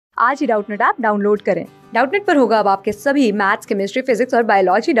आज ही Doubtnut app download करें। डाउटनट पर होगा अब आपके सभी मैथ्स, केमिस्ट्री, फिजिक्स और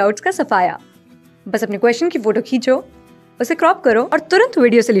बायोलॉजी डाउट्स का सफाया। बस अपने क्वेश्चन की फोटो खींचो, उसे क्रॉप करो और तुरंत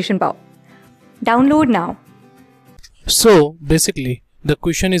वीडियो सोल्यूशन पाओ। Download now. So basically the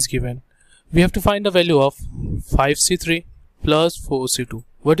question is given. We have to find the value of 5c3 plus 4c2.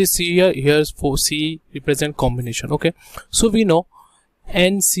 What is c here? Here is 4c represent combination. Okay. So we know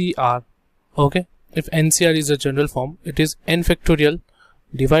NCR. Okay. If NCR is a general form, it is n factorial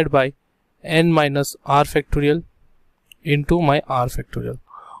divided by n minus r factorial into my r factorial.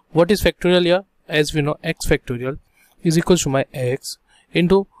 What is factorial here? As we know, x factorial is equals to my x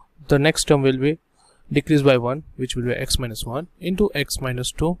into the next term will be decreased by 1, which will be x minus 1 into x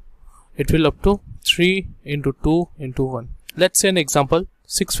minus 2. It will up to 3 into 2 into 1. Let's say an example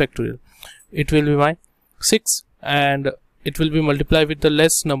 6 factorial. It will be my 6 and it will be multiplied with the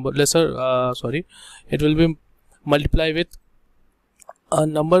it will be multiplied with a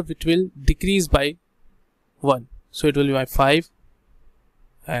number which will decrease by 1. So it will be my 5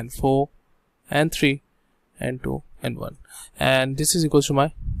 and 4 and 3 and 2 and 1, and this is equals to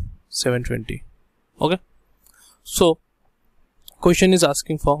my 720. Okay, so question is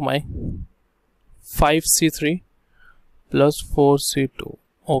asking for my 5c3 plus 4c2.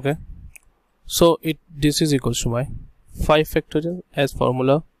 Okay, so this is equals to my 5 factorial as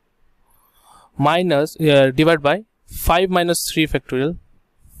formula minus divided by 5 minus 3 factorial,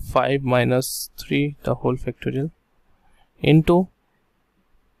 5 minus 3 the whole factorial into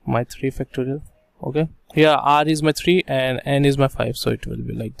my 3 factorial. Okay, here r is my 3 and n is my 5, so it will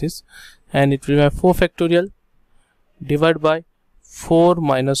be like this, and it will be my 4 factorial divided by 4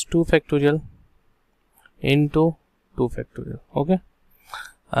 minus 2 factorial into 2 factorial. Okay,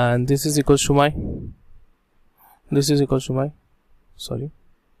 and this is equals to my this is equals to my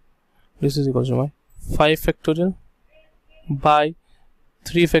 5 factorial by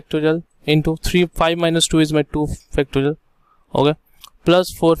 3 factorial into 5 minus 2 is my 2 factorial. Okay,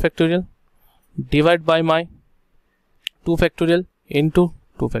 plus 4 factorial divided by my 2 factorial into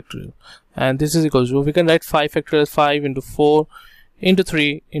 2 factorial, and this is equals to, we can write 5 factorial as 5 into 4 into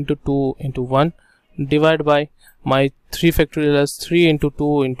 3 into 2 into 1 divided by my 3 factorial as 3 into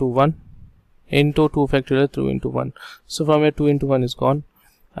 2 into 1 into 2 factorial 2 into 1. So from here 2 into 1 is gone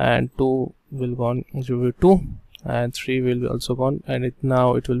and 2 will gone, it will be 2 and 3 will be also gone, and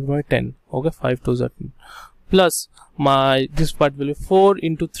now it will be my 10. Okay, 5 to 10 plus my this part will be 4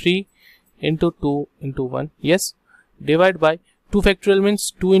 into 3 into 2 into 1, yes, divided by 2 factorial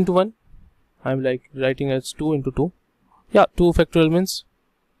means 2 into 1. I'm like writing as 2 into 2. Yeah, 2 factorial means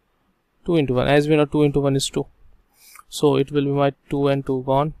 2 into 1. As we know, 2 into 1 is 2. So it will be my 2 and 2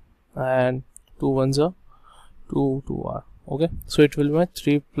 gone, and 2 ones are 2 are. Okay, so it will be my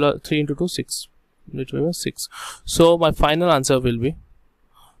 3 into 2 6. It will be 6. So my final answer will be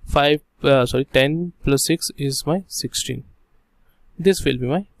 10 plus 6 is my 16. This will be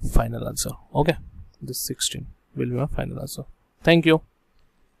my final answer. Okay, this 16 will be my final answer. Thank you.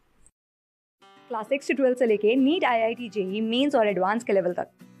 Class 6 से 12 से लेके NEET, IIT JEE mains और advance के level तक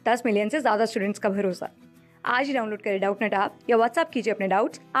 10 million से ज्यादा students का भरोसा। आज ही डाउनलोड करें डाउटनट ऐप या व्हाट्सएप कीजिए अपने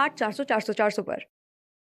डाउट्स 8400 400 400 पर।